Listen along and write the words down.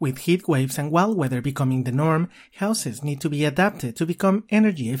With heat waves and wild weather becoming the norm, houses need to be adapted to become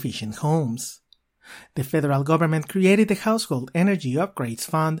energy-efficient homes. The federal government created the Household Energy Upgrades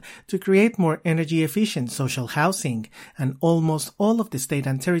Fund to create more energy-efficient social housing, and almost all of the state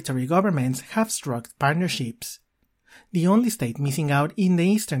and territory governments have struck partnerships. The only state missing out in the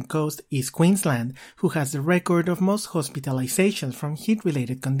eastern coast is Queensland, who has the record of most hospitalizations from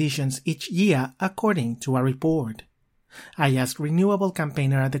heat-related conditions each year, according to a report. I asked renewable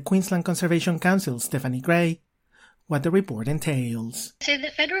campaigner at the Queensland Conservation Council, Stephanie Gray, what the report entails. So the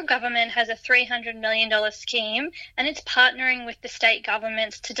federal government has a $300 million scheme, and it's partnering with the state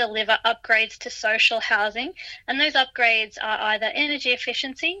governments to deliver upgrades to social housing. And those upgrades are either energy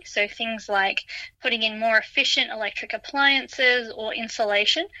efficiency, so things like putting in more efficient electric appliances or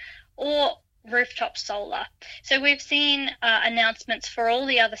insulation, or rooftop solar. So we've seen announcements for all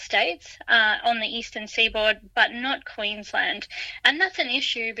the other states on the eastern seaboard, but not Queensland. And that's an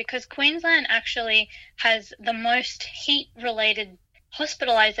issue because Queensland actually has the most heat-related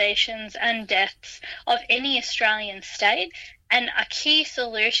hospitalizations and deaths of any Australian state. And a key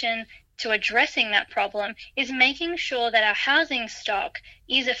solution to addressing that problem is making sure that our housing stock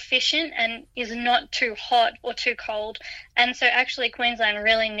is efficient and is not too hot or too cold. And so actually Queensland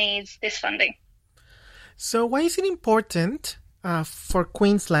really needs this funding. So why is it important for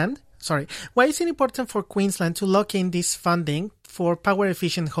Queensland to lock in this funding for power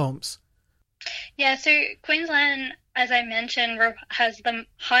efficient homes? Yeah, so Queensland, as I mentioned, has the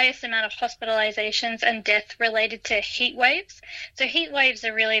highest amount of hospitalizations and death related to heat waves. So heat waves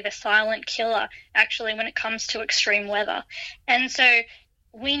are really the silent killer, actually, when it comes to extreme weather. And so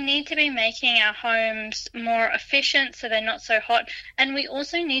we need to be making our homes more efficient so they're not so hot. And we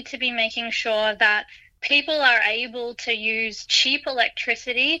also need to be making sure that people are able to use cheap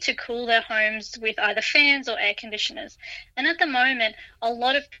electricity to cool their homes with either fans or air conditioners. And at the moment, a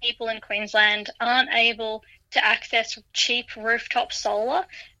lot of people in Queensland aren't able to access cheap rooftop solar,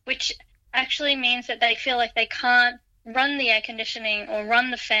 which actually means that they feel like they can't run the air conditioning or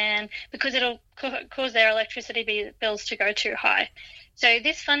run the fan because it'll cause their electricity bills to go too high. So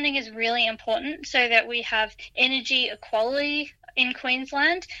this funding is really important so that we have energy equality in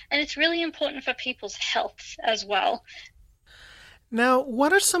Queensland, and it's really important for people's health as well. Now,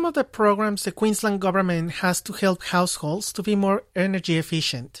 what are some of the programs the Queensland government has to help households to be more energy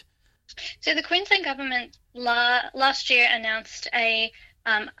efficient? So the Queensland government last year announced a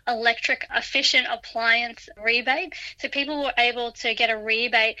electric efficient appliance rebate. So people were able to get a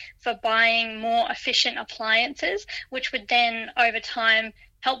rebate for buying more efficient appliances, which would then over time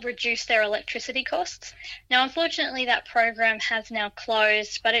help reduce their electricity costs. Now, unfortunately, that program has now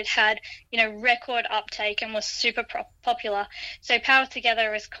closed, but it had, record uptake and was super popular. So Power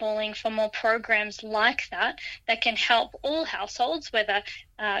Together is calling for more programs like that can help all households, whether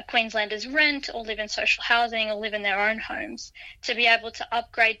Queenslanders rent or live in social housing or live in their own homes, to be able to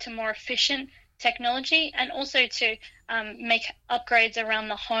upgrade to more efficient technology and also to make upgrades around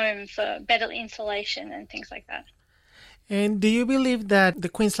the home for better insulation and things like that. And do you believe that the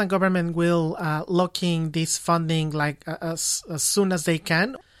Queensland government will lock in this funding as soon as they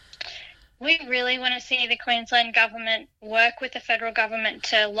can? We really want to see the Queensland government work with the federal government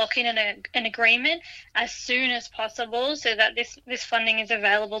to lock in an agreement as soon as possible so that this funding is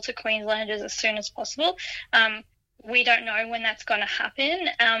available to Queenslanders as soon as possible. We don't know when that's going to happen,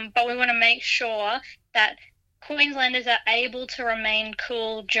 but we want to make sure that Queenslanders are able to remain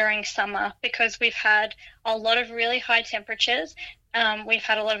cool during summer because we've had a lot of really high temperatures. We've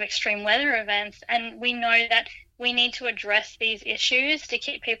had a lot of extreme weather events, and we know that we need to address these issues to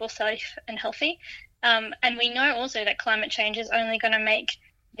keep people safe and healthy. And we know also that climate change is only going to make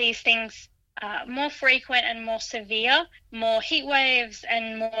these things more frequent and more severe, more heat waves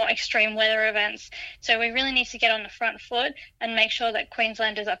and more extreme weather events. So we really need to get on the front foot and make sure that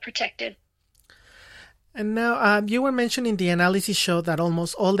Queenslanders are protected. And now, you were mentioning the analysis showed that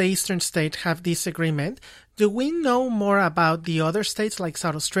almost all the eastern states have this agreement. Do we know more about the other states like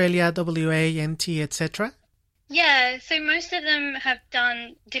South Australia, WA, NT, etc.? Yeah, so most of them have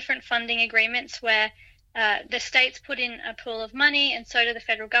done different funding agreements where the states put in a pool of money and so do the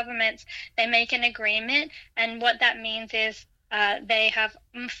federal governments. They make an agreement, and what that means is they have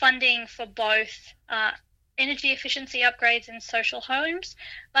funding for both energy efficiency upgrades in social homes,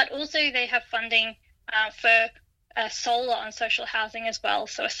 but also they have funding for solar on social housing as well,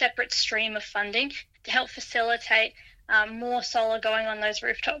 so a separate stream of funding to help facilitate more solar going on those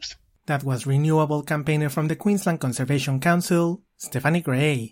rooftops. That was renewable campaigner from the Queensland Conservation Council, Stephanie Gray.